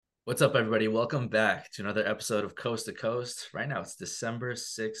What's up, everybody? Welcome back to another episode of Coast to Coast. Right now, it's December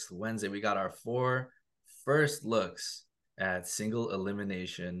 6th, Wednesday. We got our four first looks at single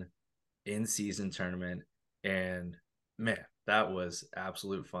elimination in season tournament. And man, that was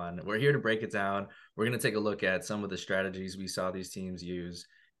absolute fun. We're here to break it down. We're going to take a look at some of the strategies we saw these teams use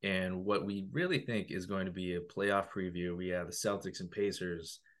and what we really think is going to be a playoff preview. We have the Celtics and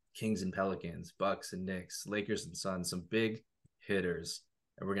Pacers, Kings and Pelicans, Bucks and Knicks, Lakers and Suns, some big hitters,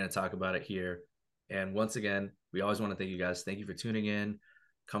 and we're going to talk about it here. And once again, we always want to thank you guys. Thank you for tuning in,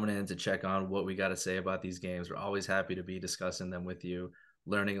 coming in to check on what we got to say about these games. We're always happy to be discussing them with you,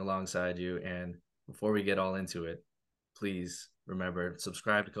 learning alongside you. And before we get all into it, please remember,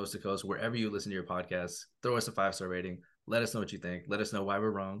 subscribe to Coast wherever you listen to your podcasts. Throw us a 5-star rating. Let us know what you think. Let us know why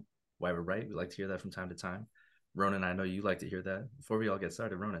we're wrong, why we're right. We like to hear that from time to time. Ronan, I know you like to hear that. Before we all get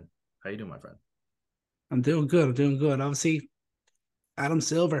started, Ronan, how you doing, my friend? I'm doing good. I'm doing good. Obviously, Adam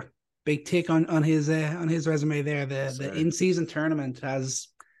Silver, big tick on his resume there. Yes, The sir. in season tournament has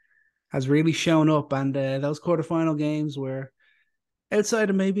really shown up, and those quarterfinal games were outside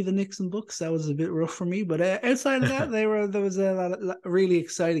of maybe the Knicks and Bucks. That was a bit rough for me, but outside of that, there was a lot of really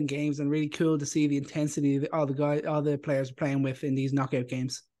exciting games and really cool to see the intensity all the players are playing with in these knockout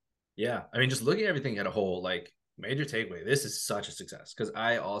games. Yeah, I mean, just looking at everything at a whole, like major takeaway, this is such a success because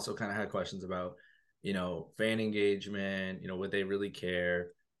I also kind of had questions about, fan engagement, would they really care?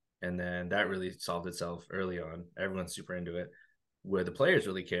 And then that really solved itself early on. Everyone's super into it. Where the players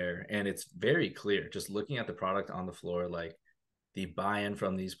really care, and it's very clear just looking at the product on the floor, like the buy-in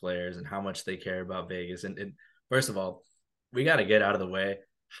from these players and how much they care about Vegas. And first of all, we got to get out of the way.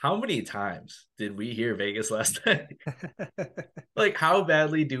 How many times did we hear Vegas last night? Like, how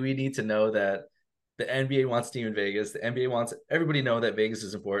badly do we need to know that the NBA wants team in Vegas? The NBA wants everybody to know that Vegas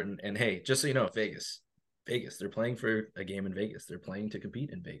is important. And hey, just so you know, Vegas, they're playing for a game in Vegas. They're playing to compete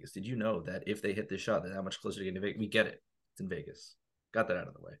in Vegas. Did you know that if they hit this shot, they're that much closer to getting to Vegas? We get it. It's in Vegas. Got that out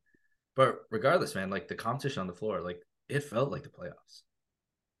of the way. But regardless, man, like the competition on the floor, like it felt like the playoffs.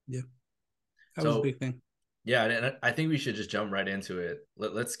 Yeah, that was a So big thing. yeah, and I think we should just jump right into it.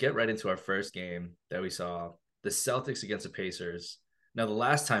 Let's get right into our first game that we saw, the Celtics against the Pacers. Now, the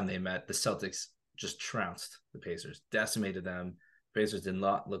last time they met, the Celtics just trounced the Pacers, decimated them. Pacers did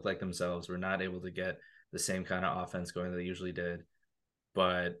not look like themselves. Were not able to get the same kind of offense going that they usually did.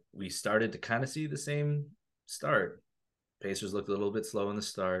 But we started to kind of see the same start. Pacers looked a little bit slow in the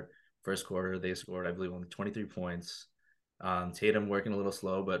start. First quarter, they scored, I believe, only 23 points. Tatum working a little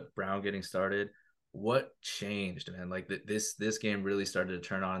slow, but Brown getting started. What changed, man? Like this game really started to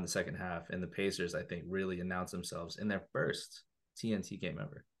turn on in the second half, and the Pacers, I think, really announced themselves in their first TNT game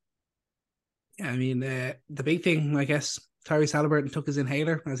ever. Yeah, I mean, the big thing, I guess, Tyrese Halliburton took his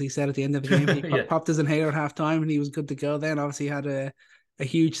inhaler, as he said at the end of the game. He Yeah, popped his inhaler at halftime, and he was good to go. Then, obviously, had a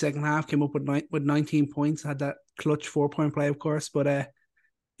huge second half. Came up with 19 points. Had that clutch 4 point play, of course, but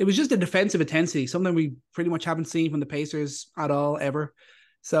it was just a defensive intensity, something we pretty much haven't seen from the Pacers at all ever.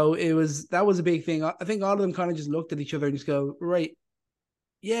 So that was a big thing. I think all of them kind of just looked at each other and just go, right,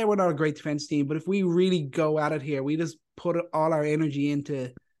 yeah, we're not a great defense team, but if we really go at it here, we just put all our energy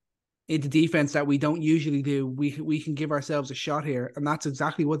into defense that we don't usually do, we can give ourselves a shot here, and that's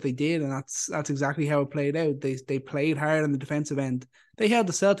exactly what they did, and that's exactly how it played out. They played hard on the defensive end. They held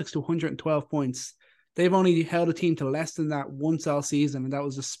the Celtics to 112 points. They've only held a team to less than that once all season, and that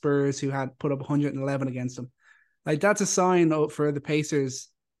was the Spurs, who had put up 111 against them. Like, that's a sign for the Pacers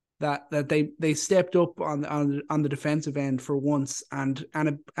that they stepped up on the defensive end for once, and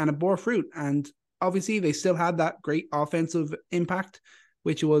it bore fruit. And obviously they still had that great offensive impact,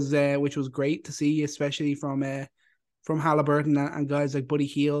 which was great to see, especially from Halliburton and guys like Buddy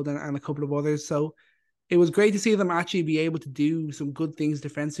Hield and a couple of others. So it was great to see them actually be able to do some good things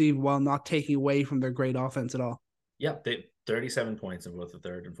defensively while not taking away from their great offense at all. yeah. They 37 points in both the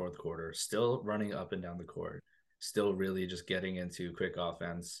third and fourth quarter, still running up and down the court, still really just getting into quick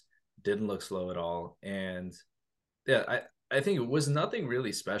offense. Didn't look slow at all, and yeah, I think it was nothing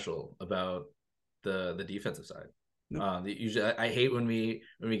really special about the defensive side. No. Usually I hate when we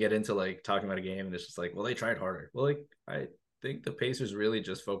get into like talking about a game and it's just like, well, they tried harder. Well, like I think the Pacers really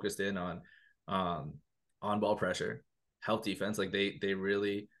just focused in um on ball pressure, help defense. Like they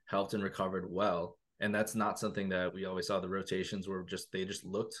really helped and recovered well, and that's not something that we always saw. The rotations were just they just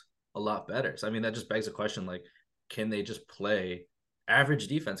looked a lot better. So I mean that just begs a question, like, can they just play average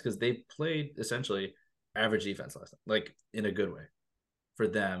defense? Because they played essentially average defense last night, like in a good way for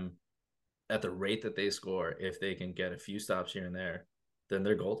them at the rate that they score. If they can get a few stops here and there, then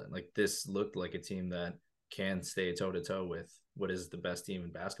they're golden. Like this looked like a team that can stay toe to toe with what is the best team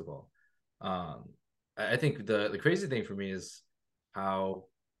in basketball. Um, I think the crazy thing for me is how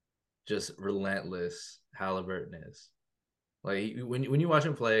just relentless Halliburton is. Like when you watch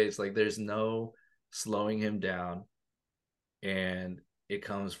him play, it's like there's no slowing him down, and it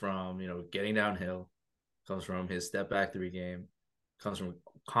comes from getting downhill, comes from his step back three game, comes from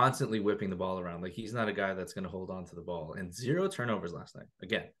constantly whipping the ball around. Like he's not a guy that's going to hold on to the ball, and zero turnovers last night.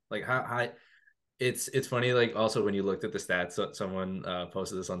 Again, like how it's funny. Like also when you looked at the stats, someone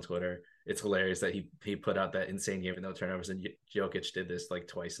posted this on Twitter. It's hilarious that he put out that insane game with no turnovers, and Jokic did this like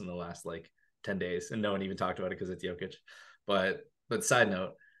twice in the last like 10 days, and no one even talked about it because it's Jokic. But side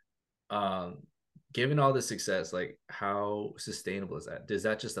note, um, given all the success, like how sustainable is that? Is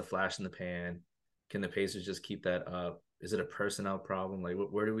that just a flash in the pan? Can the Pacers just keep that up? Is it a personnel problem? Like,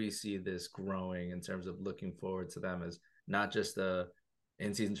 where do we see this growing in terms of looking forward to them as not just a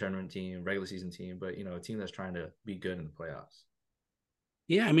in-season tournament team, regular season team, but a team that's trying to be good in the playoffs?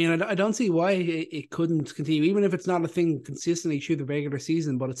 Yeah, I mean, I don't see why it couldn't continue, even if it's not a thing consistently through the regular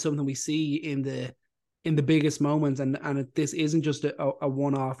season, but it's something we see in the biggest moments, and this isn't just a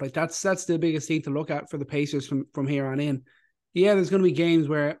one off. Like that's the biggest thing to look at for the Pacers from here on in. Yeah, there's going to be games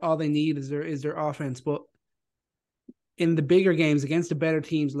where all they need is their offense, but in the bigger games against the better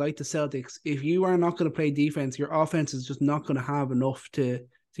teams like the Celtics, if you are not going to play defense, your offense is just not going to have enough to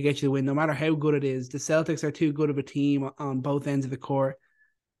get you the win, no matter how good it is. The Celtics are too good of a team on both ends of the court.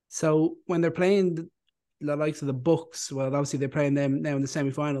 So when they're playing the likes of the Bucks, well, obviously they're playing them now in the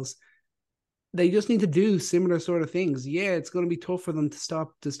semifinals. They just need to do similar sort of things. Yeah, it's going to be tough for them to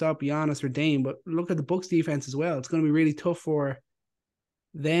stop Giannis or Dame, but look at the Bucks defense as well. It's going to be really tough for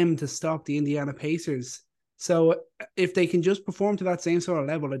them to stop the Indiana Pacers. So if they can just perform to that same sort of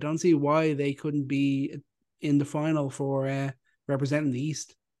level, I don't see why they couldn't be in the final for representing the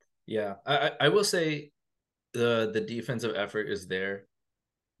East. Yeah, I will say the defensive effort is there,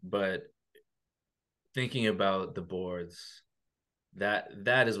 but thinking about the boards,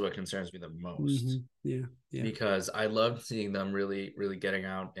 that is what concerns me the most. Mm-hmm. Yeah. Because I loved seeing them really, really getting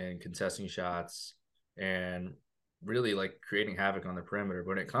out and contesting shots and really like creating havoc on the perimeter. But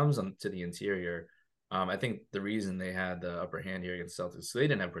when it comes to the interior, I think the reason they had the upper hand here against Celtics, so they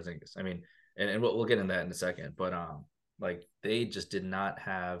didn't have Porzingis. I mean, and we'll get into that in a second, but like they just did not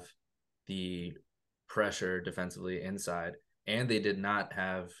have the pressure defensively inside, and they did not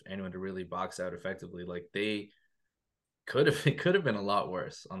have anyone to really box out effectively. Like they it could have been a lot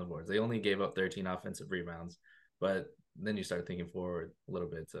worse on the boards. They only gave up 13 offensive rebounds, but then you start thinking forward a little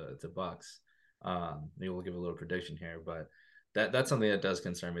bit to Bucks. Maybe we'll give a little prediction here, but that's something that does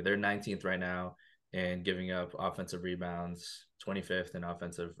concern me. They're 19th right now and giving up offensive rebounds, 25th in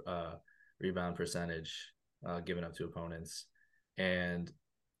offensive rebound percentage given up to opponents. And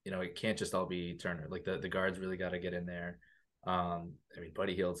it can't just all be Turner. Like the guards really got to get in there. I mean,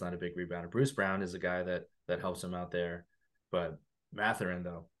 Buddy Hield's not a big rebounder. Bruce Brown is a guy that helps him out there. But Mathurin,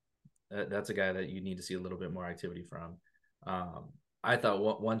 though, that's a guy that you need to see a little bit more activity from. I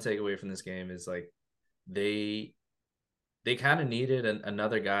thought one takeaway from this game is like they kind of needed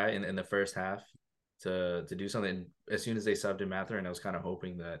another guy in the first half to do something. As soon as they subbed in Mathurin, I was kind of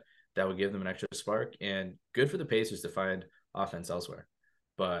hoping that would give them an extra spark. And good for the Pacers to find offense elsewhere.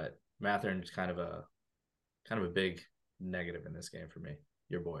 But Mathurin is kind of a big negative in this game for me.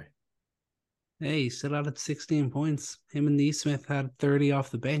 Your boy. Hey, he still added 16 points. Him and Nesmith had 30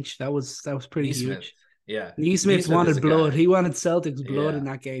 off the bench. That was pretty Nesmith, huge. Yeah. Nesmith wanted blood. Guy. He wanted Celtics blood in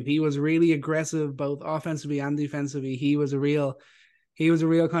that game. He was really aggressive, both offensively and defensively. He was a real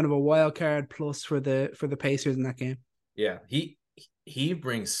kind of a wild card plus for the Pacers in that game. Yeah. He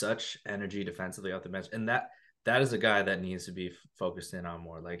brings such energy defensively off the bench. And that is a guy that needs to be focused in on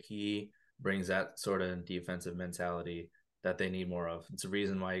more. Like he brings that sort of defensive mentality that they need more of. It's a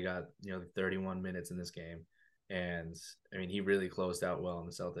reason why he got 31 minutes in this game, and I mean he really closed out well in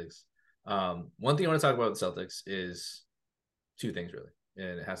the Celtics. One thing I want to talk about with the Celtics is two things really,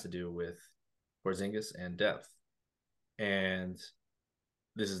 and it has to do with Porzingis and depth. And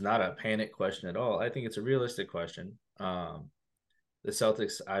this is not a panic question at all. I think it's a realistic question. The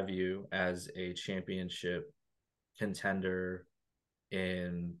Celtics I view as a championship contender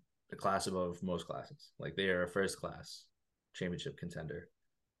in the class above most classes. Like they are a first class championship contender.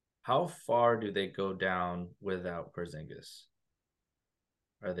 How far do they go down without Porzingis?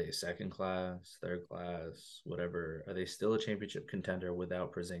 Are they second class, third class, whatever? Are they still a championship contender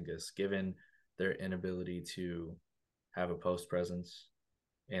without Porzingis, given their inability to have a post presence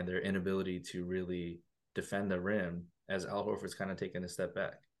and their inability to really defend the rim as Al Horford's kind of taken a step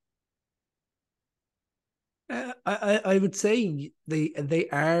back? I would say they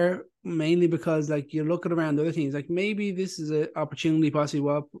are, mainly because like you're looking around other teams, like maybe this is an opportunity possibly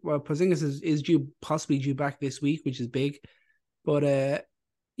while Porzingis is possibly due back this week, which is big, but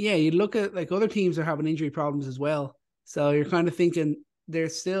Yeah, you look at like other teams are having injury problems as well. So you're kind of thinking they're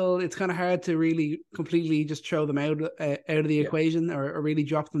still. It's kind of hard to really completely just throw them out of the Yeah. equation or really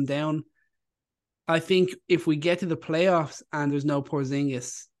drop them down. I think if we get to the playoffs and there's no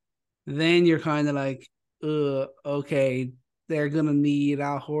Porzingis, then you're kind of like, okay, they're gonna need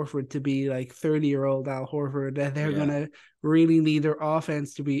Al Horford to be like 30-year-old Al Horford. That they're Yeah. gonna really need their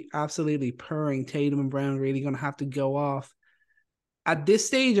offense to be absolutely purring. Tatum and Brown really gonna have to go off. At this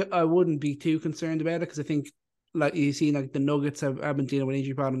stage, I wouldn't be too concerned about it because I think, like you see, like the Nuggets have been dealing with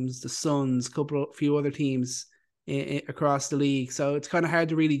injury problems, the Suns, few other teams across the league. So it's kind of hard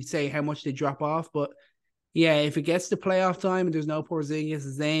to really say how much they drop off. But yeah, if it gets to playoff time and there's no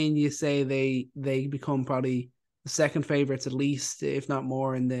Porzingis, then you say they become probably the second favorites at least, if not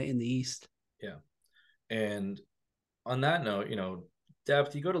more, in the East. Yeah. And on that note,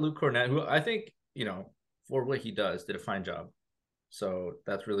 depth, you go to Luke Cornett, who I think, for what he does, did a fine job. So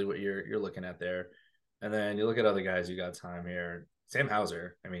that's really what you're looking at there. And then you look at other guys you got time here. Sam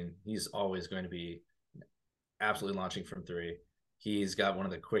Hauser, I mean, he's always going to be absolutely launching from three. He's got one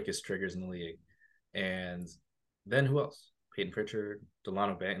of the quickest triggers in the league. And then who else? Peyton Pritchard,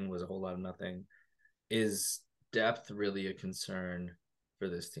 Delano Banton was a whole lot of nothing. Is depth really a concern for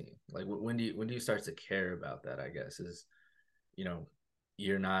this team? Like when do you start to care about that? I guess is you know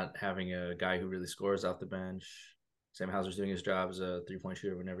you're not having a guy who really scores off the bench. Sam Hauser's doing his job as a 3-point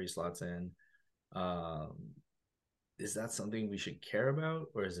shooter whenever he slots in. Um, is that something we should care about,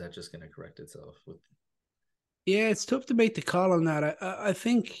 or is that just going to correct itself with? Yeah, it's tough to make the call on that. I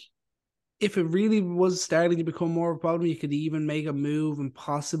think if it really was starting to become more of a problem, you could even make a move and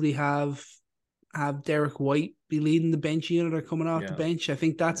possibly have Derek White be leading the bench unit or coming off the Yeah, bench. I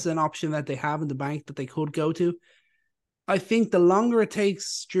think that's an option that they have in the bank that they could go to. I think the longer it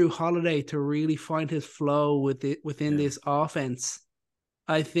takes Drew Holiday to really find his flow within yeah, this offense,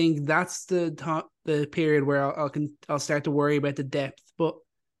 I think that's the period where I'll start to worry about the depth. But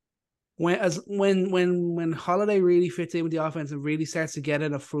when Holiday really fits in with the offense and really starts to get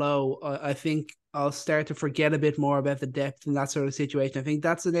in a flow, I think I'll start to forget a bit more about the depth in that sort of situation. I think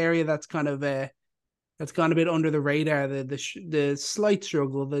that's an area that's kind of that's gone a bit under the radar. The slight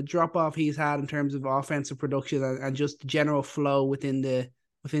struggle, the drop off he's had in terms of offensive production and just general flow within the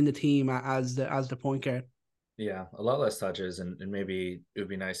team as the point guard. yeah. A lot less touches, and maybe it would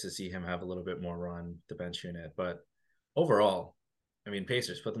be nice to see him have a little bit more run the bench unit. But overall, I mean,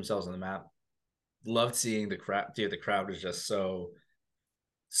 Pacers put themselves on the map. Loved seeing the crowd. Dude, the crowd was just so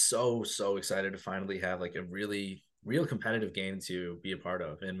excited to finally have like a really real competitive game to be a part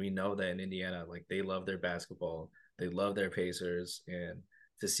of. And we know that in Indiana, like they love their basketball, they love their Pacers, and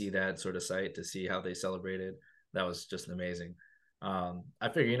to see that sort of sight, to see how they celebrated, that was just amazing. I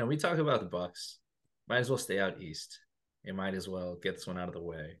figure, we talk about the Bucks, might as well stay out east. It might as well get this one out of the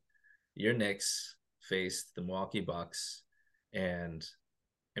way. Your Knicks faced the Milwaukee Bucks, and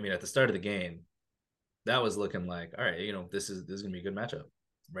I mean, at the start of the game, that was looking like, all right, this is gonna be a good matchup.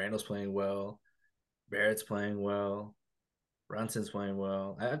 Randall's playing well, Barrett's playing well, Brunson's playing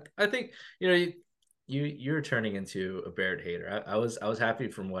well. I think you're turning into a Barrett hater. I was happy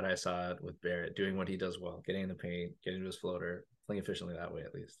from what I saw with Barrett doing what he does well, getting in the paint, getting to his floater, playing efficiently that way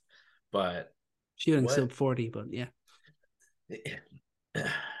at least. But Shooting what? sub 40, but yeah.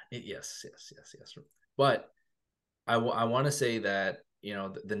 Yes. But I want to say that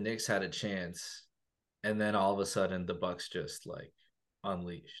the Knicks had a chance, and then all of a sudden the Bucks just like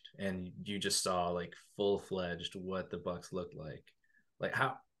unleashed, and you just saw like full fledged what the Bucks looked like. Like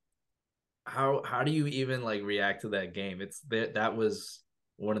how do you even like react to that game? That was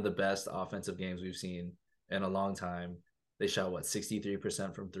one of the best offensive games we've seen in a long time. They shot what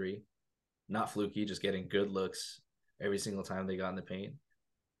 63% from three, not fluky, just getting good looks every single time they got in the paint.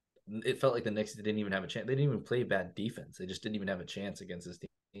 It felt like the Knicks didn't even have a chance. They didn't even play bad defense. They just didn't even have a chance against this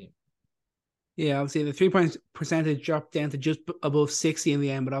team. Yeah, obviously the 3 point percentage dropped down to just above 60 in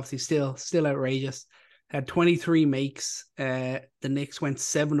the end, but obviously still outrageous. Had 23 makes. The Knicks went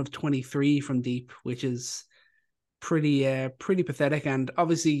 7 of 23 from deep, which is pretty pathetic. And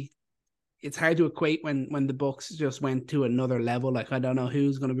obviously it's hard to equate when the Bucks just went to another level. Like I don't know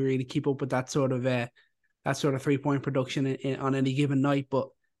who's going to be really keep up with that sort of 3 point production on any given night. But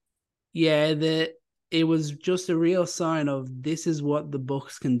yeah, it was just a real sign of this is what the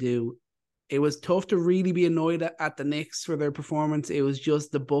Bucks can do. It was tough to really be annoyed at the Knicks for their performance. It was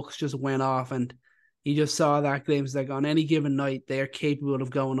just the Bucks just went off, and you just saw that glimpse like on any given night they're capable of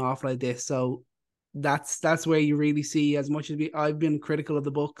going off like this. So that's where you really see, as much as I've been critical of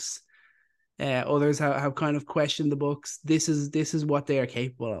the Bucks, others have kind of questioned the Bucks. This is what they are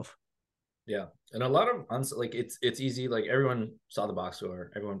capable of. Yeah, And a lot of like it's easy. Like everyone saw the box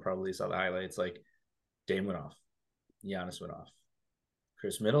score. Everyone probably saw the highlights. Like Dame went off, Giannis went off.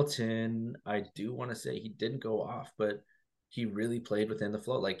 Chris Middleton, I do want to say he didn't go off, but he really played within the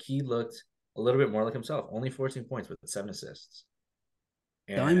flow. Like he looked a little bit more like himself. Only 14 points with 7 assists.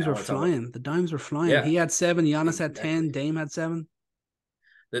 And Dimes I were want to talk about, flying. The dimes were flying. yeah, He had 7. Giannis had 10. exactly. Dame had 7.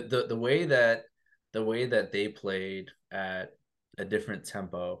 The way that they played at a different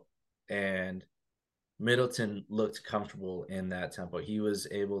tempo, and Middleton looked comfortable in that tempo. He was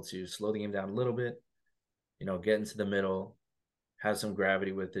able to slow the game down a little bit, get into the middle, have some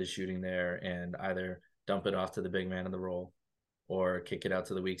gravity with his shooting there, and either dump it off to the big man in the roll or kick it out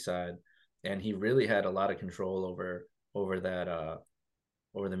to the weak side. And he really had a lot of control over that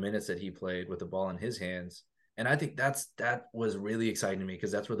over the minutes that he played with the ball in his hands. And I think that was really exciting to me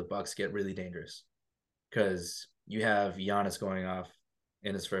because that's where the Bucks get really dangerous. Because you have Giannis going off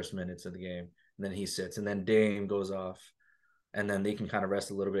in his first minutes of the game, and then he sits, and then Dame goes off, and then they can kind of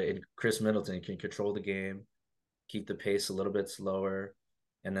rest a little bit. And Chris Middleton can control the game, keep the pace a little bit slower,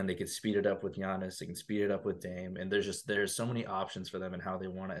 and then they can speed it up with Giannis. They can speed it up with Dame, and there's so many options for them and how they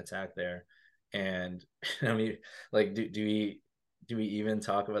want to attack there. And I mean, like, do we even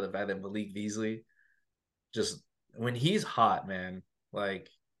talk about the fact that Malik Beasley just when he's hot, man, like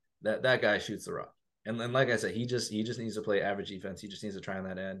that guy shoots the rock. And then, like I said, he just needs to play average defense. He just needs to try on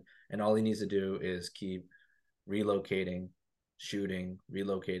that end, and all he needs to do is keep relocating, shooting,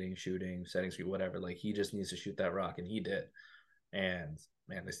 setting screen, whatever. Like he just needs to shoot that rock, and he did. And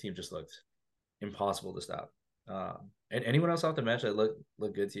man, this team just looked impossible to stop. And anyone else off the bench that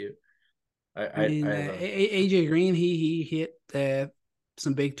looked good to you? I I I, mean, I have a AJ Green, he hit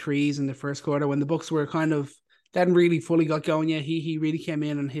some big threes in the first quarter when the Bucks were kind of they hadn't really fully got going yet. He really came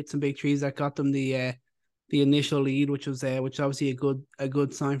in and hit some big trees that got them the initial lead, which is obviously a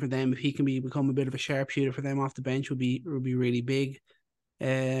good sign for them. If he can become a bit of a sharpshooter for them off the bench, would be really big.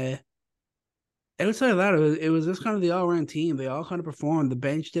 Uh, Outside of that, it was just kind of the all around team. They all kind of performed. The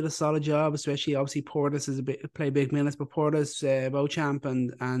bench did a solid job, especially obviously Portis is a bit play big minutes, but Portis, Beauchamp,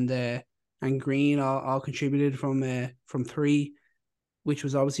 and Green all contributed from three, which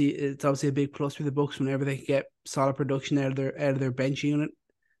was obviously a big plus for the Bucks whenever they get solid production out of their bench unit.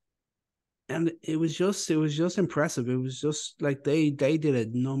 And it was just impressive. It was just like they did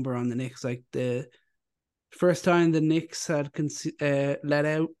a number on the Knicks. Like the first time the Knicks had let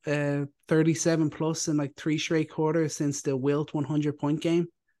out 37 plus in like 3 straight quarters since the Wilt 100-point game.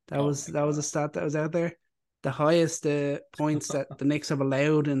 That oh was my that was a god. stat that was out there. The highest points that the Knicks have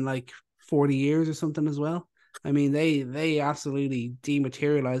allowed in like 40 years or something as well. I mean, they absolutely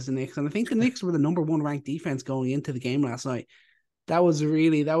dematerialized the Knicks, and I think the Knicks were the number one ranked defense going into the game last night. That was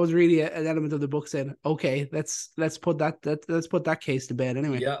really an element of the book said, okay, let's put that case to bed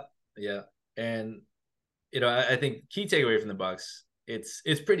anyway. Yeah, yeah. And I think key takeaway from the Bucks, it's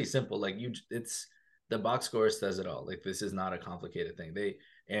pretty simple. Like it's the box score says it all. Like this is not a complicated thing.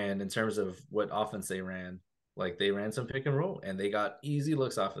 And in terms of what offense they ran, like they ran some pick and roll, and they got easy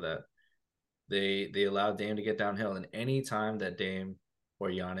looks off of that. They allowed Dame to get downhill, and any time that Dame or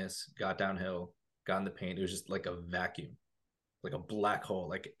Giannis got downhill, got in the paint, it was just like a vacuum, like a black hole.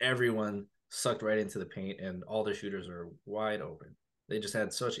 Like everyone sucked right into the paint, and all the shooters are wide open. They just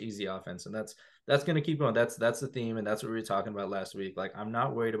had such easy offense, and that's going to keep going. That's the theme, and that's what we were talking about last week. Like I'm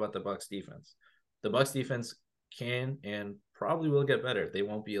not worried about the Bucks defense. The Bucks defense can and probably will get better. They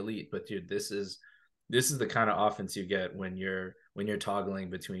won't be elite, but dude, this is the kind of offense you get when you're toggling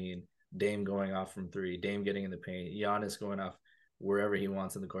between Dame going off from three, Dame getting in the paint, Giannis going off wherever he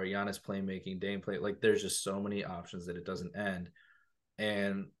wants in the court, Giannis playmaking, Dame play. Like there's just so many options that it doesn't end.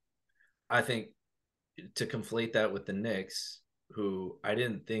 And I think to conflate that with the Knicks, who I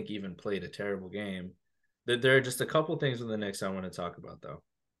didn't think even played a terrible game, that there are just a couple things with the Knicks I want to talk about though.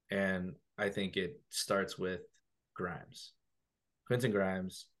 And I think it starts with Grimes. Quentin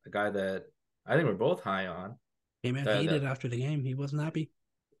Grimes, a guy that I think we're both high on. Came out That heated after the game. He wasn't happy.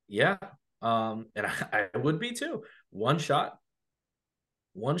 yeah. And I would be too. One shot,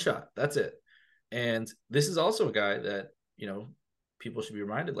 one shot. That's it. And this is also a guy that, people should be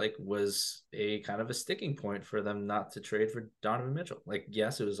reminded, like, was a kind of a sticking point for them not to trade for Donovan Mitchell. Like,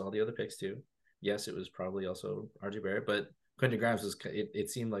 yes, it was all the other picks too. Yes, it was probably also RJ Barrett, but Quentin Grimes it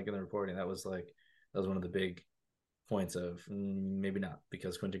seemed like in the reporting that was one of the big points of maybe not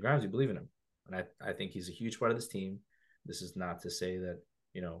because Quentin Grimes, you believe in him. And I think he's a huge part of this team. This is not to say that,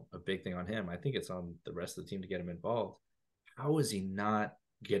 a big thing on him. I think it's on the rest of the team to get him involved. How is he not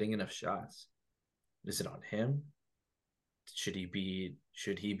getting enough shots? Is it on him? Should he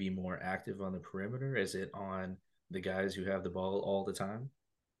be more active on the perimeter? Is it on the guys who have the ball all the time?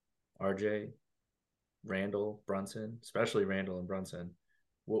 RJ? Randall, Brunson, especially Randall and Brunson.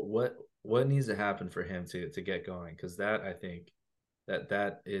 What needs to happen for him to get going? Because that I think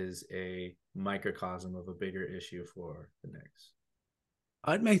that is a microcosm of a bigger issue for the Knicks.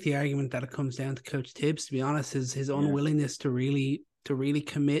 I'd make the argument that it comes down to Coach Tibbs. To be honest, his Yeah, unwillingness to really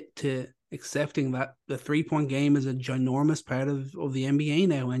commit to accepting that the 3-point game is a ginormous part of the NBA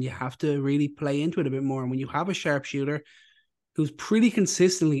now, and you have to really play into it a bit more. And when you have a sharpshooter who's pretty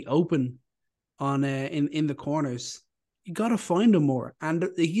consistently open on in the corners, you got to find him more. And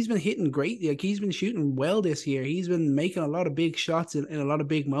he's been hitting great. Like, he's been shooting well this year. He's been making a lot of big shots in a lot of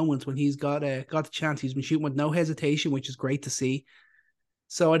big moments when he's got the chance. He's been shooting with no hesitation, which is great to see.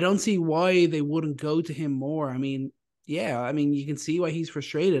 So I don't see why they wouldn't go to him more. I mean, yeah, I mean, you can see why he's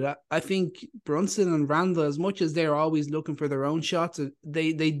frustrated. I think Brunson and Randall, as much as they're always looking for their own shots,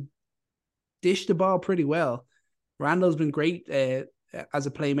 they dish the ball pretty well. Randall's been great as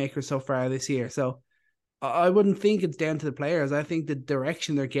a playmaker so far this year. So I wouldn't think it's down to the players. I think the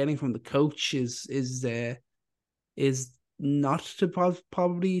direction they're getting from the coach is not to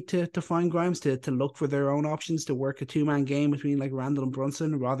probably to find Grimes, to look for their own options, to work a 2-man game between like Randall and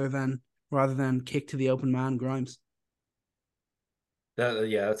Brunson rather than kick to the open man Grimes.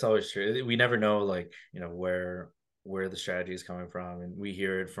 That's always true. We never know, like, where the strategy is coming from, and we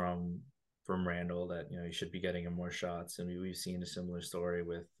hear it from Randall that he should be getting him more shots, and we've seen a similar story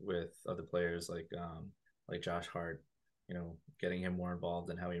with other players like Josh Hart, getting him more involved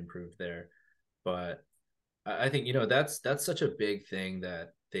and how he improved there. But I think that's such a big thing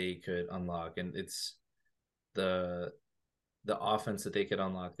that they could unlock, and it's the offense that they could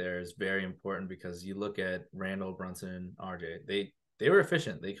unlock there is very important, because you look at Randall, Brunson, RJ, they were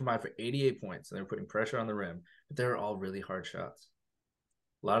efficient. They combined for 88 points, and they were putting pressure on the rim, but they were all really hard shots.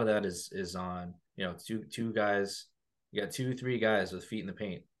 A lot of that is on two guys. You got 2-3 guys with feet in the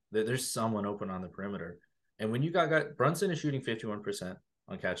paint. There's someone open on the perimeter, and when you got Brunson is shooting 51%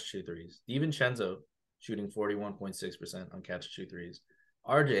 on catch and shoot threes. DiVincenzo shooting 41.6% on catch and shoot threes.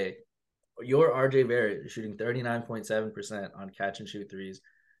 Your RJ Barrett is shooting 39.7% on catch and shoot threes.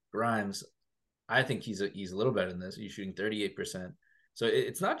 Grimes, I think he's a little better than this. He's shooting 38%. So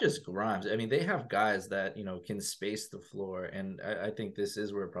it's not just Grimes. I mean, they have guys that can space the floor, and I think this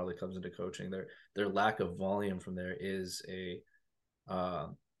is where it probably comes into coaching. Their lack of volume from there is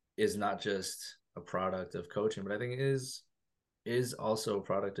not just a product of coaching, but I think it is also a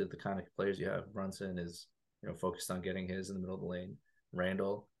product of the kind of players you have. Brunson is focused on getting his in the middle of the lane.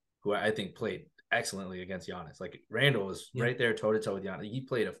 Randall, who I think played excellently against Giannis. Like, Randall was right there toe to toe with Giannis. He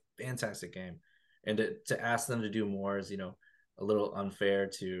played a fantastic game, and to ask them to do more is a little unfair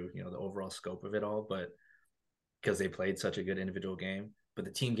to the overall scope of it all, but because they played such a good individual game. But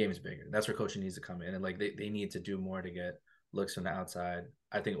the team game is bigger. That's where coaching needs to come in, and like they need to do more to get looks from the outside.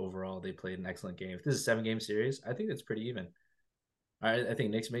 I think overall they played an excellent game. If this is a 7-game series, I think it's pretty even. I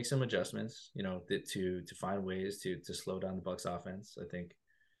think Knicks make some adjustments, to find ways to slow down the Bucks offense. I think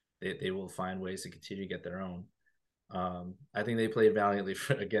they will find ways to continue to get their own. I think they played valiantly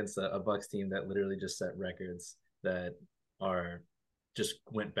against a Bucks team that literally just set records that just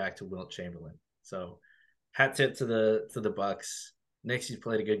went back to Wilt Chamberlain. So hat tip to the Bucks. Knicks, you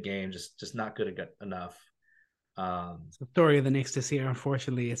played a good game, just not good enough. It's the story of the Knicks this year.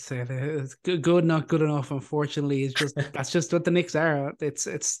 Unfortunately, it's good, not good enough. Unfortunately, that's just what the Knicks are.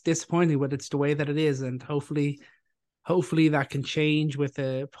 It's disappointing, but it's the way that it is, and hopefully that can change with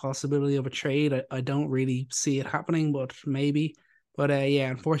the possibility of a trade. I don't really see it happening, but maybe. But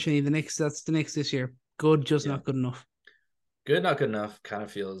yeah, unfortunately, that's the Knicks this year. Good, just not good enough. Good, not good enough kind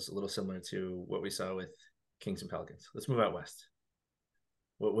of feels a little similar to what we saw with Kings and Pelicans. Let's move out west.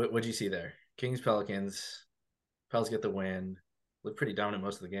 What do you see there? Kings, Pelicans. Pels get the win. Look pretty dominant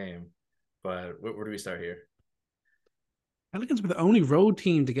most of the game. But where do we start here? Pelicans were the only road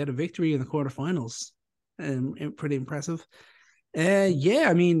team to get a victory in the quarterfinals. Pretty impressive. Yeah,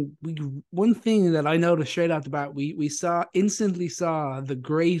 I mean, one thing that I noticed straight off the bat, we instantly saw the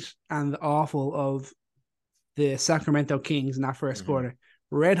great and the awful of the Sacramento Kings in that first quarter.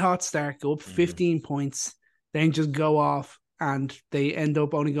 Red hot start, go up 15 points, then just go off, and they end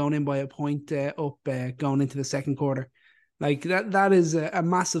up only going in by a point up going into the second quarter. Like that is a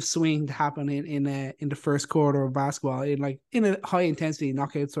massive swing to happen in the first quarter of basketball, in a high intensity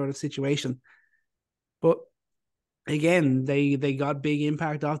knockout sort of situation. But again, they got big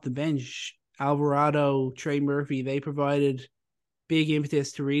impact off the bench. Alvarado, Trey Murphy, they provided big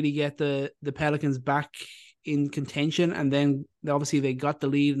impetus to really get the Pelicans back in contention, and then obviously they got the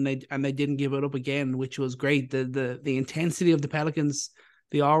lead, and they didn't give it up again, which was great. The intensity of the Pelicans,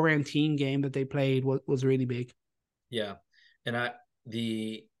 the all-round team game that they played was really big. Yeah, and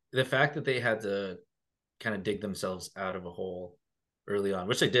the fact that they had to kind of dig themselves out of a hole early on,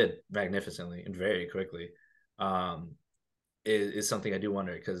 which they did magnificently and very quickly, um, is something I do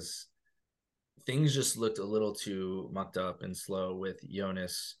wonder because things just looked a little too mucked up and slow with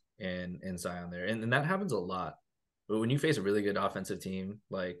Jonas and Zion there. And that happens a lot. But when you face a really good offensive team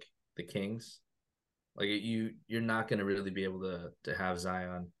like the Kings, like you're not going to really be able to have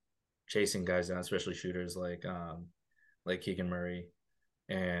Zion chasing guys down, especially shooters like Keegan Murray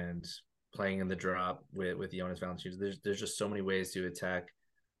and playing in the drop with Jonas Valanciunas. There's just so many ways to attack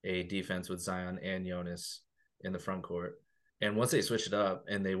a defense with Zion and Jonas in the front court. And once they switched it up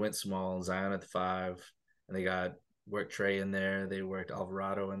and they went small, Zion at the 5, and they got worked Trey in there, they worked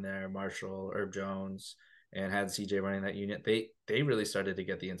Alvarado in there, Marshall, Herb Jones, and had CJ running that unit. They really started to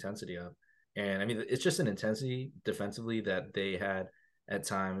get the intensity up. And I mean, it's just an intensity defensively that they had at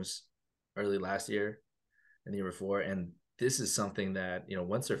times early last year and the year before. And this is something that,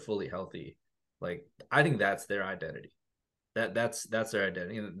 once they're fully healthy, like I think that's their identity. That's their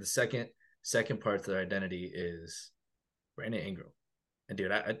identity. And the second part to their identity is Brandon Ingram. And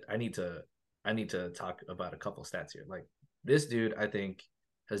dude, I need to talk about a couple stats here. Like this dude, I think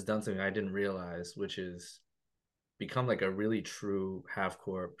has done something I didn't realize, which is become like a really true half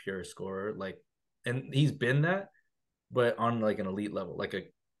court pure scorer. Like, and he's been that, but on like an elite level, like a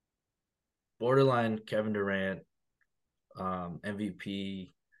borderline Kevin Durant,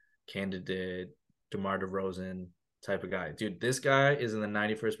 MVP candidate, DeMar DeRozan type of guy. Dude, this guy is in the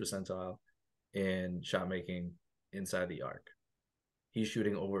 91st percentile in shot making inside the arc. He's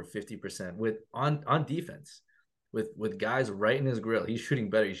shooting over 50% with on defense with guys right in his grill. He's shooting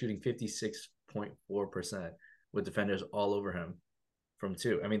better. He's shooting 56.4% with defenders all over him from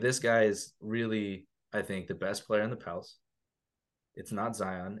 2. I mean, this guy is really, I think, the best player in the Pels. It's not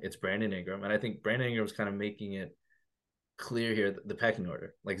Zion, it's Brandon Ingram. And I think Brandon Ingram's kind of making it clear here the pecking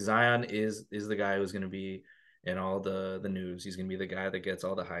order. Like Zion is the guy who's going to be in all the news. He's going to be the guy that gets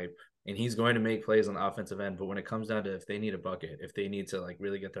all the hype, and he's going to make plays on the offensive end. But when it comes down to if they need a bucket, if they need to like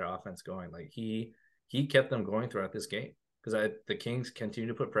really get their offense going, like he kept them going throughout this game because the Kings continue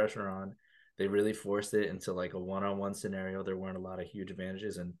to put pressure on. They really forced it into like a one-on-one scenario. There weren't a lot of huge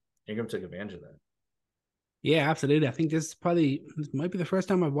advantages, and Ingram took advantage of that. Yeah, absolutely. I think this might be the first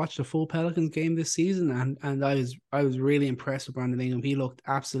time I've watched a full Pelicans game this season, and I was really impressed with Brandon Ingram. He looked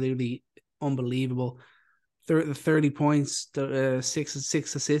absolutely unbelievable. 30 points, six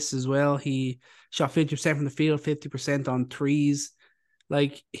assists as well. He shot 50% from the field, 50% on threes.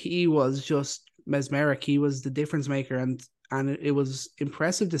 Like he was just mesmeric. He was the difference maker, and it was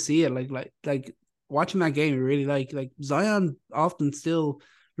impressive to see it. Like watching that game, really like Zion often still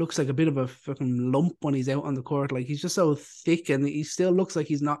looks like a bit of a fucking lump when he's out on the court. Like he's just so thick, and he still looks like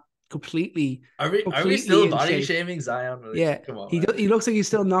he's not completely Are we completely still in body shape. shaming Zion? Like, Yeah, come on, he man. he looks like he's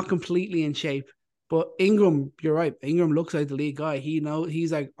still not completely in shape. But Ingram, you're right. Ingram looks like the lead guy.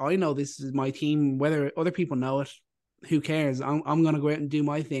 He's like, I know this is my team. Whether other people know it, who cares? I'm gonna go out and do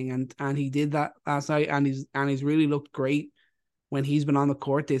my thing. And he did that last night, and he's really looked great when he's been on the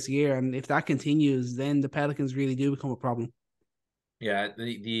court this year. And if that continues, then the Pelicans really do become a problem. Yeah,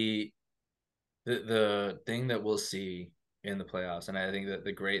 the thing that we'll see in the playoffs, and I think that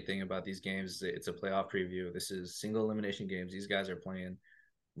the great thing about these games is it's a playoff preview. This is single elimination games. These guys are playing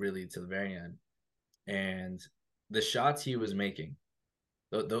really to the very end, and the shots he was making,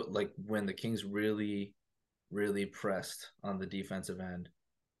 like when the Kings really pressed on the defensive end,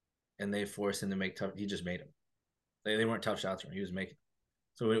 and they forced him to make tough. He just made them. They weren't tough shots for him. He was making.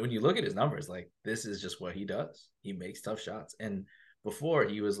 So when you look at his numbers, like this is just what he does. He makes tough shots, and before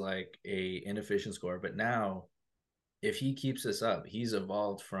he was like a inefficient scorer, but now if he keeps this up, he's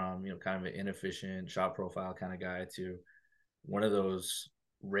evolved from kind of an inefficient shot profile kind of guy to one of those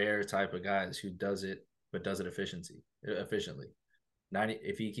rare type of guys who does it but does it efficiently. 90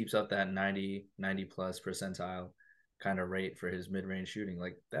 if he keeps up that 90 plus percentile kind of rate for his mid-range shooting,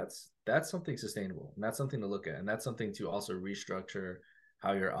 like that's something sustainable, and that's something to look at, and that's something to also restructure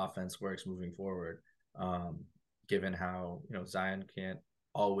how your offense works moving forward. Given how Zion can't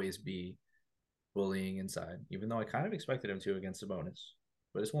always be bullying inside, even though I kind of expected him to against Sabonis,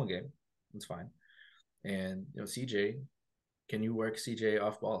 but it's one game, it's fine. And CJ, can you work CJ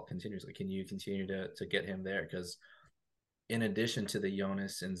off ball continuously? Can you continue to get him there? Because in addition to the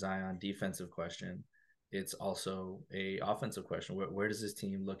Jonas and Zion defensive question, it's also a offensive question. Where does this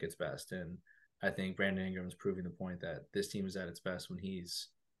team look its best? And I think Brandon Ingram is proving the point that this team is at its best when he's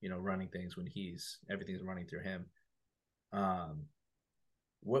running things, when everything's running through him.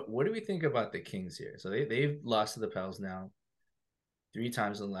 What do we think about the Kings here? So they've lost to the Pels now 3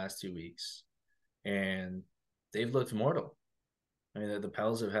 times in the last 2 weeks, and they've looked mortal. I mean, the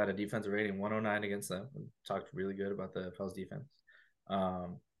Pels have had a defensive rating 109 against them. We talked really good about the Pels defense.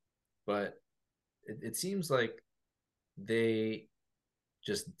 Um, but it seems like they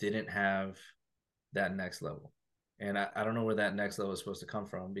just didn't have that next level. And I don't know where that next level is supposed to come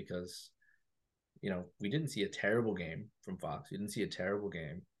from because, we didn't see a terrible game from Fox. We didn't see a terrible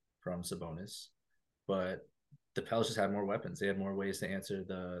game from Sabonis, but the Pels just had more weapons. They had more ways to answer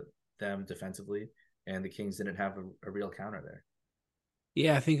them defensively, and the Kings didn't have a real counter there.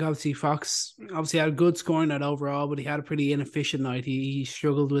 Yeah, I think obviously Fox obviously had a good scoring night overall, but he had a pretty inefficient night. He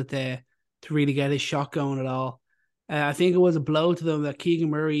struggled with to really get his shot going at all. I think it was a blow to them that Keegan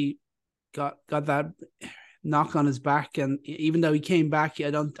Murray got that knock on his back, and even though he came back, I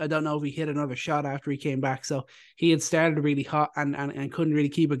don't know if he hit another shot after he came back. So he had started really hot and couldn't really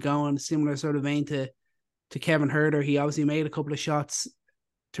keep it going. Similar sort of vein to Kevin Huerter. He obviously made a couple of shots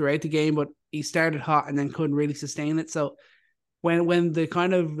throughout the game, but he started hot and then couldn't really sustain it. So when the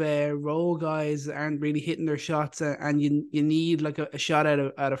kind of role guys aren't really hitting their shots, and you need like a shot out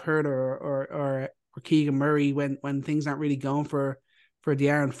of Huerter or Keegan Murray when things aren't really going for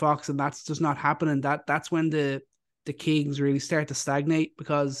De'Aaron Fox, and that's just not happening. That's when the Kings really start to stagnate,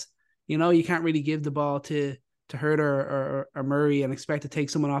 because you can't really give the ball to Huerter or Murray and expect to take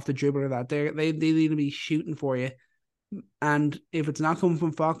someone off the dribble or that. They need to be shooting for you, and if it's not coming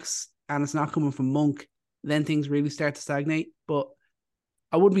from Fox and it's not coming from Monk, then things really start to stagnate. But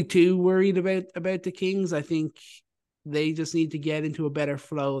I wouldn't be too worried about the Kings. I think they just need to get into a better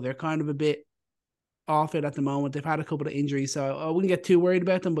flow. They're kind of a bit off it at the moment. They've had a couple of injuries, so I wouldn't get too worried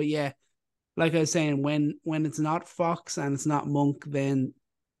about them. But yeah, like I was saying, when it's not Fox and it's not Monk, then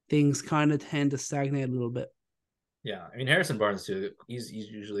things kind of tend to stagnate a little bit. Yeah, I mean Harrison Barnes too. He's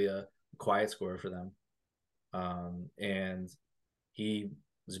usually a quiet scorer for them, and he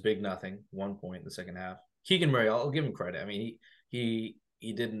was a big nothing 1 point in the second half. Keegan Murray, I'll give him credit. I mean he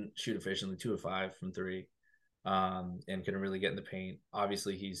didn't shoot efficiently, 2 of 5 from three, and couldn't really get in the paint.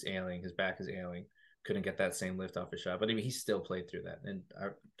 Obviously, he's ailing. His back is ailing. Couldn't get that same lift off his shot, but I mean, he still played through that, and I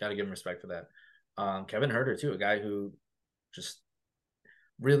got to give him respect for that. Kevin Huerter too, a guy who just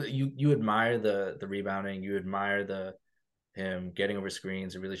really you admire the rebounding, you admire the him getting over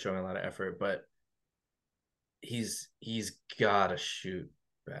screens and really showing a lot of effort, but he's got to shoot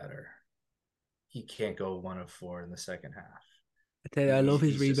better. He can't go 1 of 4 in the second half. I tell you, I love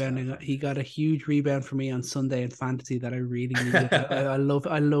his He's just not rebounding. finding He got a it. huge rebound for me on Sunday in fantasy that I really needed. I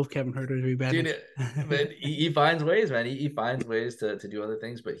love Kevin Huerter's rebounding. Dude, but he finds ways, man. He finds ways to do other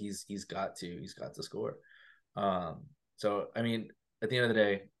things, but he's got to score. So I mean, at the end of the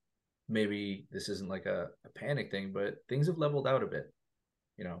day, maybe this isn't like a panic thing, but things have leveled out a bit.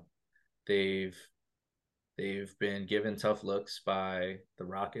 You know, they've they've been given tough looks by the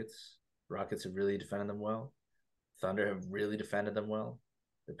Rockets. Rockets have really defended them well. Thunder have really defended them well.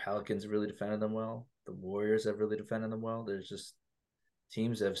 The Pelicans have really defended them well. The Warriors have really defended them well. There's just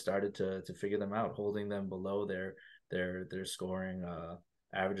teams have started to figure them out, holding them below their scoring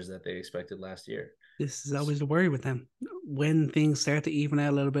averages that they expected last year. This is always the worry with them. When things start to even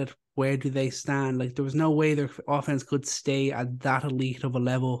out a little bit, where do they stand? Like there was no way their offense could stay at that elite of a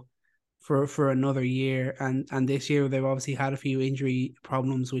level for another year. And this year they've obviously had a few injury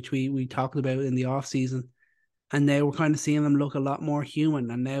problems, which we talked about in the off season. And now we're kind of seeing them look a lot more human.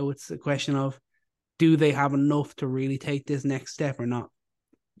 And now it's a question of, do they have enough to really take this next step or not?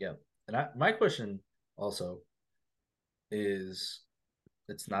 Yeah, and my question also is,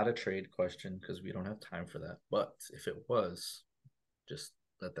 it's not a trade question because we don't have time for that. But if it was, just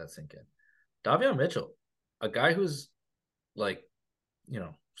let that sink in. Davion Mitchell, a guy who's like,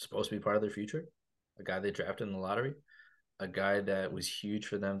 supposed to be part of their future, a guy they drafted in the lottery, a guy that was huge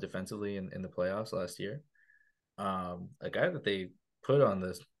for them defensively in the playoffs last year, a guy that they put on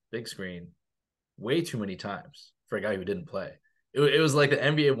this big screen way too many times for a guy who didn't play. It was like the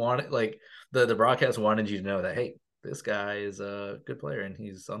NBA wanted, like the broadcast wanted you to know that, hey, this guy is a good player and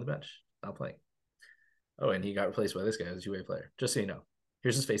he's on the bench, not playing. Oh, and he got replaced by this guy as a two-way player. Just so you know,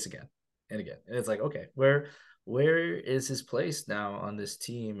 here's his face again and again. And it's like, okay, where is his place now on this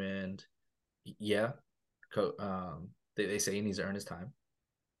team? And yeah, they say he needs to earn his time.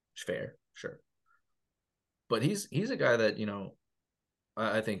 Fair, sure. But he's a guy that,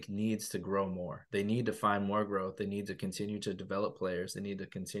 I think needs to grow more. They need to find more growth. They need to continue to develop players. They need to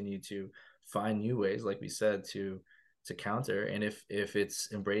continue to find new ways, like we said, to counter. And if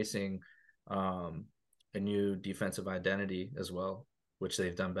it's embracing a new defensive identity as well, which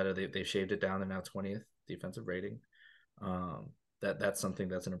they've done better. They've shaved it down. They're now 20th defensive rating. That's something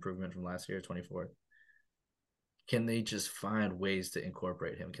that's an improvement from last year, 24th. Can they just find ways to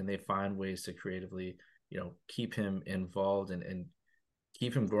incorporate him? Can they find ways to creatively, keep him involved and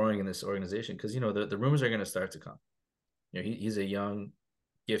keep him growing in this organization because the rumors are going to start to come. He's a young,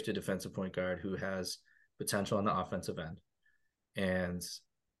 gifted defensive point guard who has potential on the offensive end, and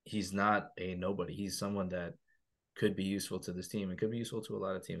he's not a nobody. He's someone that could be useful to this team and could be useful to a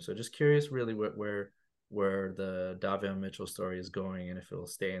lot of teams. So just curious, really, where the Davion Mitchell story is going, and if it'll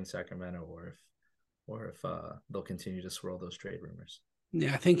stay in Sacramento or if they'll continue to swirl those trade rumors.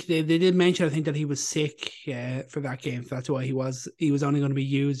 Yeah, I think they did mention, I think, that he was sick for that game. So that's why he was only going to be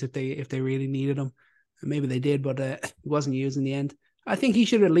used if they really needed him. And maybe they did, but he wasn't used in the end. I think he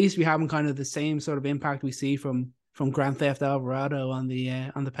should at least be having kind of the same sort of impact we see from Grand Theft Alvarado on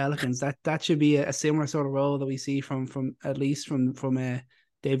the Pelicans. That should be a similar sort of role that we see from at least from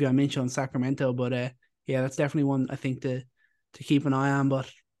Davion Mitchell in Sacramento. But yeah, that's definitely one I think to keep an eye on.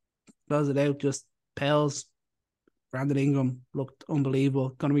 But close it out, just Pels. Brandon Ingram looked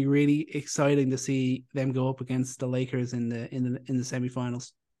unbelievable. Going to be really exciting to see them go up against the Lakers in the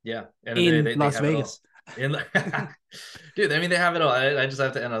semifinals. Yeah, and in they Las have Vegas. Dude, I mean, they have it all. I just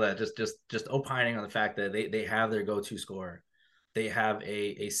have to end on that. Just opining on the fact that they have their go-to scorer. They have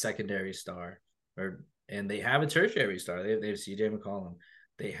a secondary star, and they have a tertiary star. They have CJ McCollum.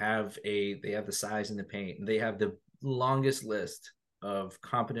 They have the size in the paint. And they have the longest list of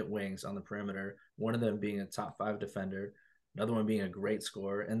competent wings on the perimeter. One of them being a top 5 defender, another one being a great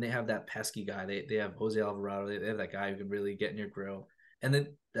scorer, and they have that pesky guy. They have Jose Alvarado. They have that guy who can really get in your grill. And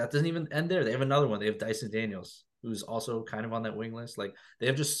then that doesn't even end there. They have another one. They have Dyson Daniels, who's also kind of on that wing list. Like, they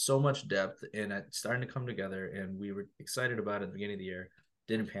have just so much depth, and it's starting to come together. And we were excited about it at the beginning of the year.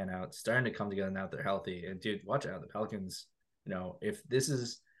 Didn't pan out. Starting to come together now that they're healthy. And dude, watch out. The Pelicans, if this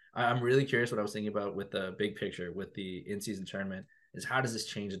is, I'm really curious what I was thinking about with the big picture, with the in-season tournament, is how does this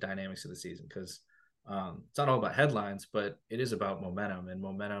change the dynamics of the season? Because it's not all about headlines, but it is about momentum, and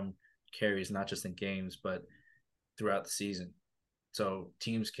momentum carries not just in games, but throughout the season. So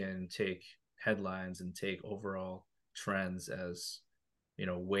teams can take headlines and take overall trends as,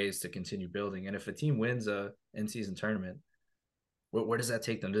 ways to continue building. And if a team wins a in-season tournament, where does that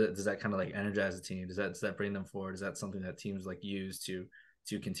take them? Does that kind of like energize the team? Does that bring them forward? Is that something that teams like use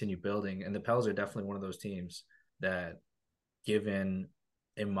to continue building? And the Pels are definitely one of those teams that, given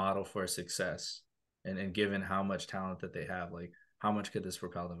a model for success and given how much talent that they have, like, how much could this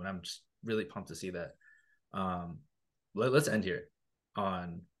propel them? And I'm just really pumped to see that. Let's end here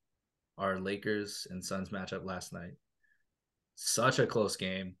on our Lakers and Suns matchup last night. Such a close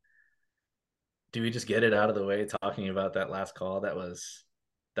game. Do we just get it out of the way talking about that last call?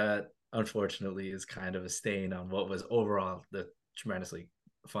 That unfortunately is kind of a stain on what was overall the tremendously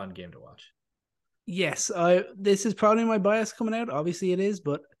fun game to watch. Yes, this is probably my bias coming out. Obviously, it is,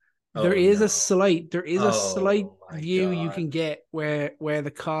 but there Oh is no! a slight Oh my view you god! can get where the I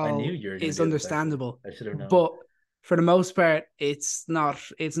knew call you were going to is do this. Actually, understandable, I should have known. but for the most part, it's not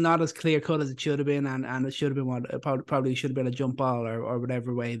as clear cut as it should have been, and it should have been what it probably should have been a jump ball or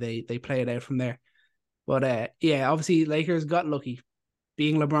whatever way they play it out from there. But yeah, obviously Lakers got lucky.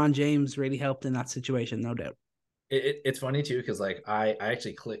 Being LeBron James really helped in that situation, no doubt. It's funny too because like I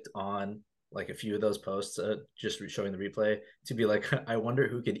actually clicked on like a few of those posts just showing the replay to be like, I wonder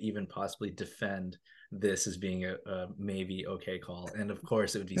who could even possibly defend this as being a maybe okay call. And of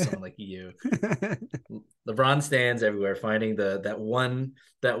course it would be someone like you. LeBron stands everywhere finding that one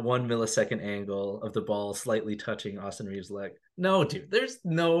millisecond angle of the ball slightly touching Austin Reeves' leg. No, dude, there's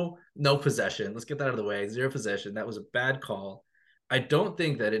no possession. Let's get that out of the way. 0 possession. That was a bad call. I don't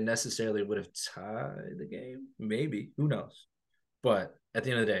think that it necessarily would have tied the game. Maybe. Who knows? But at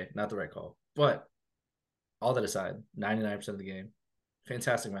the end of the day, not the right call. But all that aside, 99% of the game,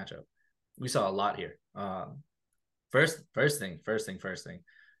 fantastic matchup. We saw a lot here. First thing.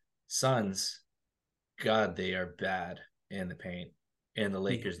 Suns, God, they are bad in the paint. And the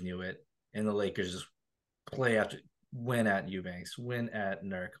Lakers knew it. And the Lakers just win at Eubanks, win at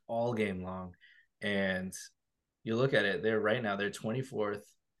Nurk all game long. And you look at it, they're 24th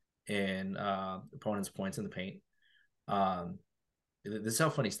in opponents' points in the paint. This is how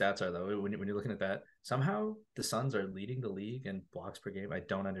funny stats are, though. When you're looking at that, somehow the Suns are leading the league in blocks per game. I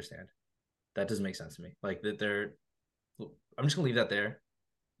don't understand. That doesn't make sense to me. Like that, I'm just gonna leave that there.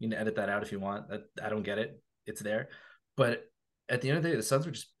 You can edit that out if you want. I don't get it. It's there, but at the end of the day, the Suns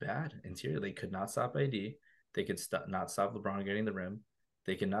were just bad interior. They could not stop AD. They could not stop LeBron getting the rim.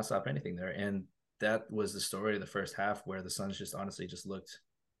 They could not stop anything there, and that was the story of the first half, where the Suns just honestly just looked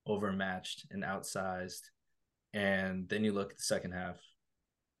overmatched and outsized. And then you look at the second half.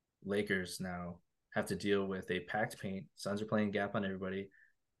 Lakers now have to deal with a packed paint. Suns are playing gap on everybody,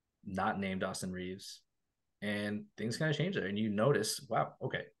 not named Austin Reeves. And things kind of change there. And you notice, wow,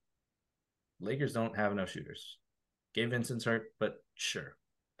 okay, Lakers don't have enough shooters. Gabe Vincent's hurt, but sure,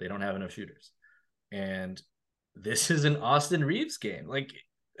 they don't have enough shooters. And this is an Austin Reaves game. Like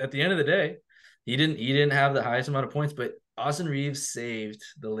at the end of the day, he didn't have the highest amount of points, but Austin Reaves saved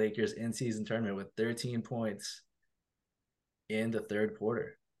the Lakers in season tournament with 13 points in the third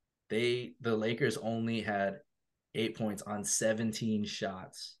quarter. The Lakers only had 8 points on 17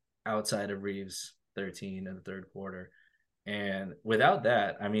 shots outside of Reaves 13 in the third quarter. And without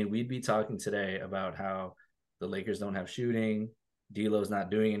that, I mean, we'd be talking today about how the Lakers don't have shooting, D'Lo's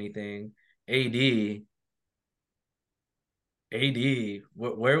not doing anything. AD,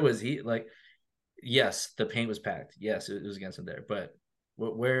 where was he? Like, yes, the paint was packed. Yes, it was against him there. But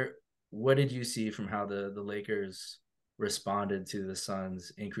what did you see from how the Lakers responded to the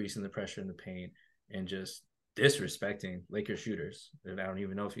Suns increasing the pressure in the paint and just disrespecting Lakers shooters? And I don't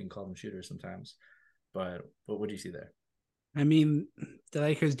even know if you can call them shooters sometimes. But what do you see there? I mean, the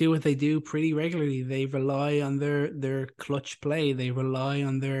Lakers do what they do pretty regularly. They rely on their clutch play. They rely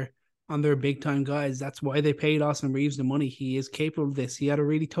on their big time guys. That's why they paid Austin Reaves the money. He is capable of this. He had a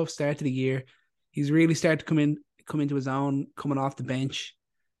really tough start to the year. He's really started to come into his own coming off the bench.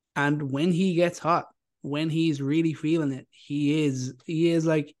 And when he gets hot, when he's really feeling it, he is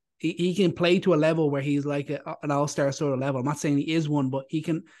like he can play to a level where he's like an all-star sort of level. I'm not saying he is one, but he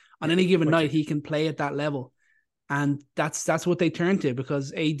can on any given night he can play at that level. And that's what they turned to,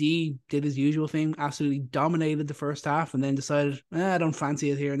 because AD did his usual thing, absolutely dominated the first half, and then decided, I don't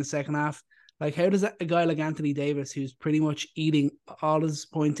fancy it here in the second half. Like, how does a guy like Anthony Davis, who's pretty much eating all his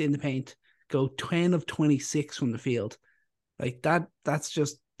points in the paint, go 10 of 26 from the field? Like that's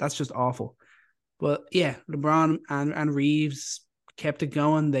just awful. But yeah, LeBron and Reaves kept it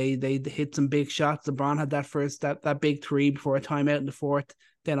going. They hit some big shots. LeBron had that big three before a timeout in the fourth.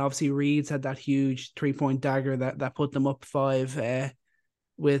 Then obviously Reaves had that huge 3-point dagger that put them up 5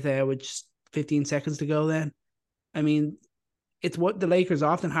 with just 15 seconds to go. Then I mean, it's what the Lakers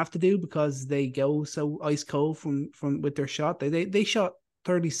often have to do because they go so ice cold from with their shot. They shot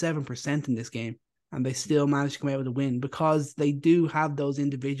 37% in this game, and they still managed to come out with a win because they do have those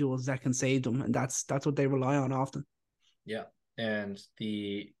individuals that can save them, and that's what they rely on often. Yeah, and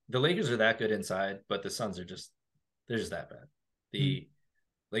the Lakers are that good inside, but the Suns they're just that bad. The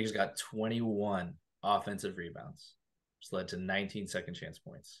Lakers got 21 offensive rebounds, which led to 19 second chance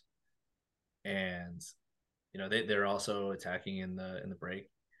points, and they're also attacking in the break,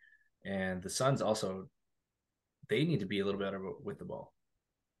 and the Suns also they need to be a little better with the ball.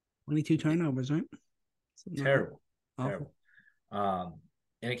 22 turnovers, right? Terrible. And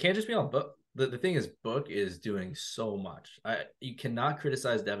it can't just be on Book. The thing is, Book is doing so much. You cannot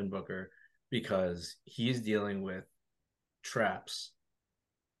criticize Devin Booker because he's dealing with traps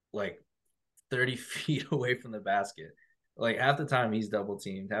like 30 feet away from the basket. Like half the time he's double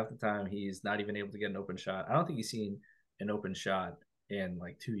teamed, half the time he's not even able to get an open shot. I don't think he's seen an open shot in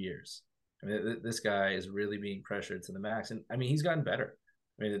like 2 years. I mean, this guy is really being pressured to the max, and I mean he's gotten better.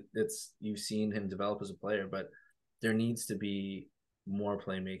 I mean, it's you've seen him develop as a player, but there needs to be more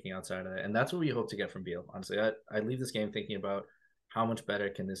playmaking outside of that, and that's what we hope to get from Beal. Honestly, I leave this game thinking about how much better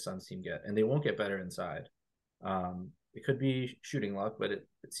can this Suns team get, and they won't get better inside. It could be shooting luck, but it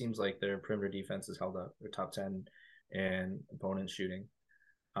seems like their perimeter defense is held up. They're top 10 and opponents shooting.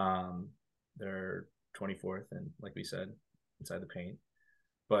 They're 24th, and like we said, inside the paint.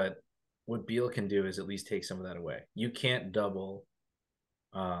 But what Beal can do is at least take some of that away. You can't double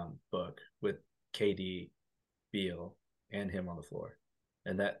Book with KD, Beal, and him on the floor,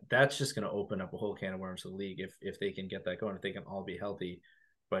 and that's just going to open up a whole can of worms to the league if they can get that going, if they can all be healthy.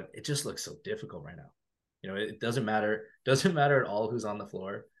 But it just looks so difficult right now. It doesn't matter at all who's on the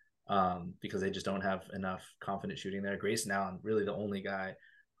floor, because they just don't have enough confident shooting there. Grayson Allen, really the only guy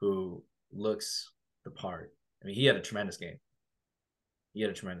who looks the part. I mean, he had a tremendous game.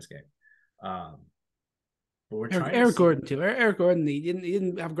 But we're trying Eric Gordon too. Eric Gordon, he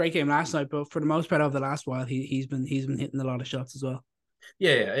didn't have a great game last night, but for the most part of the last while, he's been hitting a lot of shots as well.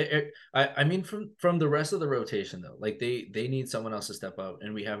 Yeah. I mean, from the rest of the rotation though, like they need someone else to step up,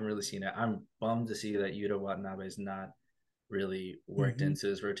 and we haven't really seen it. I'm bummed to see that Yuta Watanabe is not really worked into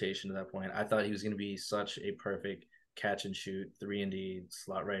his rotation to that point. I thought he was going to be such a perfect catch and shoot, 3-and-D,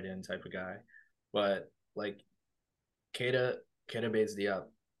 slot right in type of guy, but like Keita Bates Diop,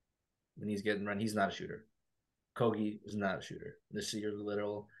 when he's getting run, he's not a shooter. Kogi is not a shooter. Nasir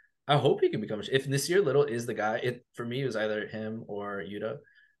Little, I hope he can become if Nasir Little is the guy. It for me, it was either him or Yuta.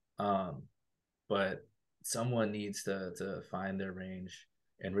 But someone needs to find their range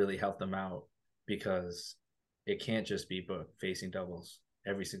and really help them out, because it can't just be Book facing doubles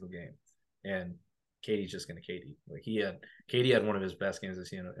every single game. And KD's just gonna KD. Like KD had one of his best games I've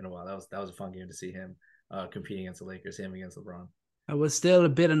seen in a while. That was a fun game to see him. competing against the Lakers, him against LeBron. I was still a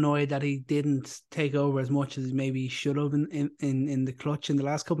bit annoyed that he didn't take over as much as maybe he should have in the clutch in the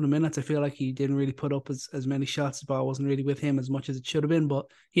last couple of minutes. I feel like he didn't really put up as many shots. The ball wasn't really with him as much as it should have been. But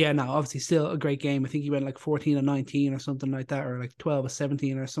yeah, no, obviously still a great game. I think he went like 14 of 19 or something like that, or like 12 of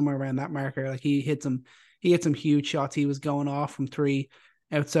 17 or somewhere around that marker. Like he hit some huge shots. He was going off from three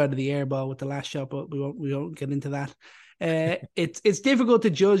outside of the air ball with the last shot, but we won't get into that. It's difficult to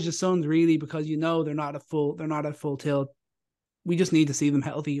judge the Suns really because they're not at full tilt. We just need to see them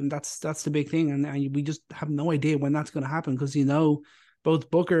healthy, and that's the big thing. And we just have no idea when that's going to happen because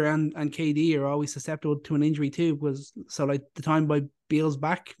both Booker and KD are always susceptible to an injury too. Because so like the time by Beal's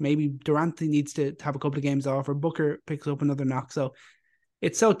back, maybe Durant needs to have a couple of games off, or Booker picks up another knock. So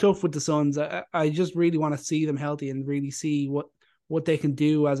it's so tough with the Suns. I just really want to see them healthy and really see what they can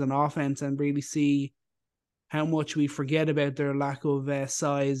do as an offense, and really see how much we forget about their lack of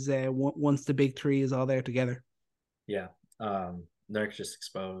size once the big three is all there together. Yeah. Nurkic just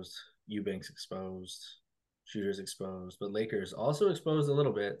exposed, Eubanks exposed, shooters exposed, but Lakers also exposed a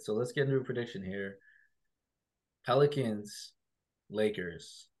little bit. So let's get into a prediction here. Pelicans,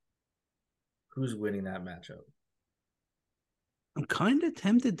 Lakers. Who's winning that matchup? I'm kind of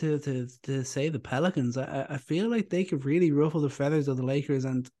tempted to say the Pelicans. I feel like they could really ruffle the feathers of the Lakers,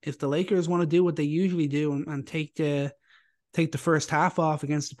 and if the Lakers want to do what they usually do and take the first half off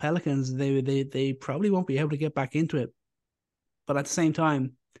against the Pelicans, they probably won't be able to get back into it. But at the same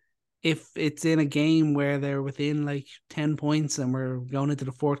time, if it's in a game where they're within like 10 points and we're going into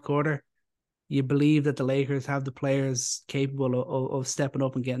the fourth quarter, you believe that the Lakers have the players capable of stepping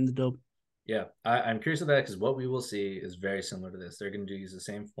up and getting the dub. Yeah, I'm curious of that because what we will see is very similar to this. They're going to use the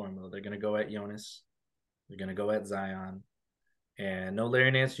same formula. They're going to go at Jonas. They're going to go at Zion. And no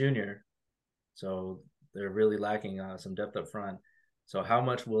Larry Nance Jr. So they're really lacking some depth up front. So how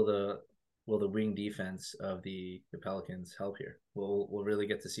much will the wing defense of the Pelicans help here? We'll really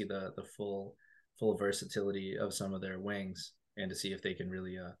get to see the full versatility of some of their wings and to see if they can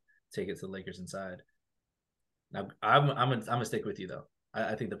really take it to the Lakers inside. Now I'm gonna stick with you though.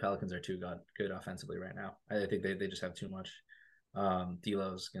 I think the Pelicans are too good offensively right now. I think they just have too much.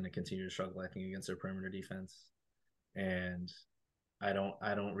 D'Lo's going to continue to struggle, I think, against their perimeter defense, and I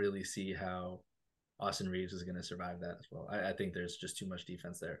don't really see how Austin Reeves is going to survive that as well. I think there's just too much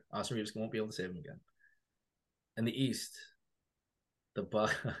defense there. Austin Reeves won't be able to save him again. In the East, the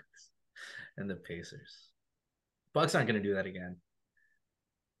Bucks and the Pacers. Bucks aren't going to do that again.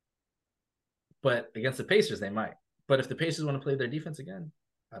 But against the Pacers, they might. But if the Pacers want to play their defense again,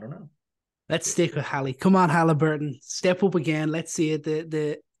 I don't know. Let's stick with Hallie. Come on, Halliburton. Step up again. Let's see it.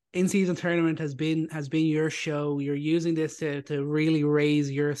 The in-season tournament has been your show. You're using this to really raise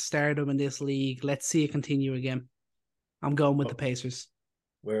your stardom in this league. Let's see it continue again. I'm going with the Pacers.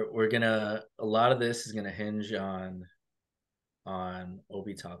 We're gonna, a lot of this is gonna hinge on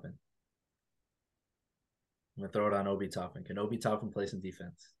Obi Toppin. I'm gonna throw it on Obi Toppin. Can Obi Toppin play some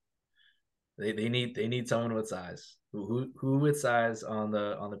defense? They need someone with size. Who with size on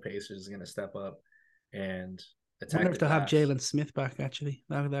the Pacers is gonna step up and attack. I wonder if they'll have Jalen Smith back. Actually,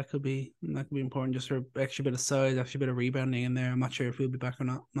 that could be important, just for extra bit of size, extra bit of rebounding in there. I'm not sure if he'll be back or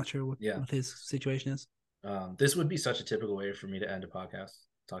not. I'm not sure what his situation is. This would be such a typical way for me to end a podcast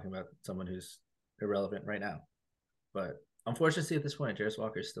talking about someone who's irrelevant right now, but unfortunately at this point, Jarace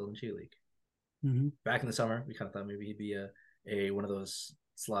Walker is still in G League. Mm-hmm. Back in the summer, we kind of thought maybe he'd be a one of those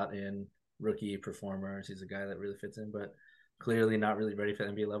slot in rookie performers. He's a guy that really fits in, but clearly not really ready for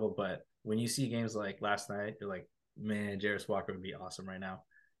the NBA level. But when you see games like last night, you're like, man, Jarace Walker would be awesome right now.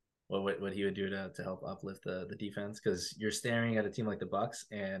 What he would do to help uplift the defense, because you're staring at a team like the Bucks,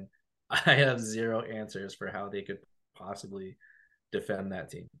 and I have zero answers for how they could possibly defend that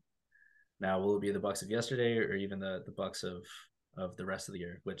team. Now, will it be the Bucks of yesterday or even the Bucks of the rest of the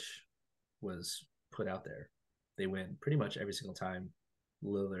year, which was put out there? They win pretty much every single time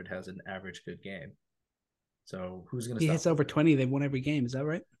Lillard has an average good game. So who's going to stop? He hits over 20. They've won every game. Is that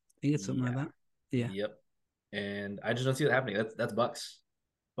right? I think it's something like that. Yeah. Yep. And I just don't see that happening. That's Bucks.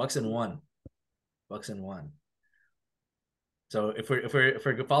 Bucks in one. So if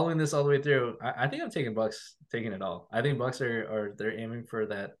we're following this all the way through, I think I'm taking Bucks, taking it all. I think Bucks they're aiming for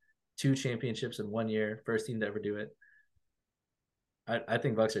that 2 championships in 1 year, first team to ever do it. I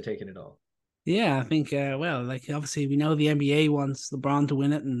think Bucks are taking it all. Yeah, I think, obviously we know the NBA wants LeBron to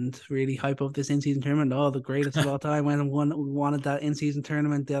win it and really hype up this in-season tournament. Oh, the greatest of all time. We wanted that in-season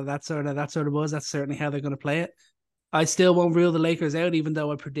tournament, that sort of buzz. That's certainly how they're going to play it. I still won't rule the Lakers out, even though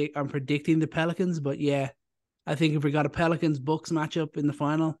I'm predicting the Pelicans. But yeah, I think if we got a Pelicans-Bucks matchup in the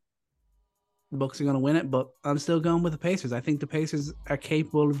final, the Bucks are going to win it. But I'm still going with the Pacers. I think the Pacers are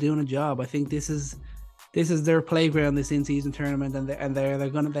capable of doing a job. I think this is this is their playground, this in-season tournament, and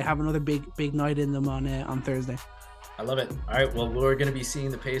they have another big night in them on Thursday. I love it. All right, well, we're going to be seeing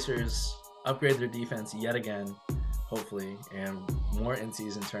the Pacers upgrade their defense yet again, hopefully, and more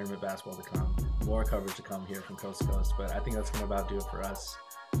in-season tournament basketball to come, more coverage to come here from Coast to Coast. But I think that's going to about do it for us.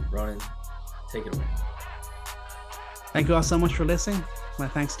 Ronan, take it away. Thank you all so much for listening. My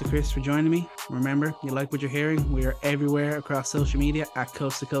thanks to Chris for joining me. Remember, you like what you're hearing, we are everywhere across social media at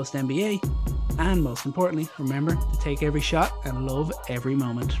Coast to Coast NBA. And most importantly, remember to take every shot and love every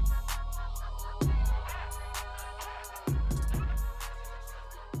moment.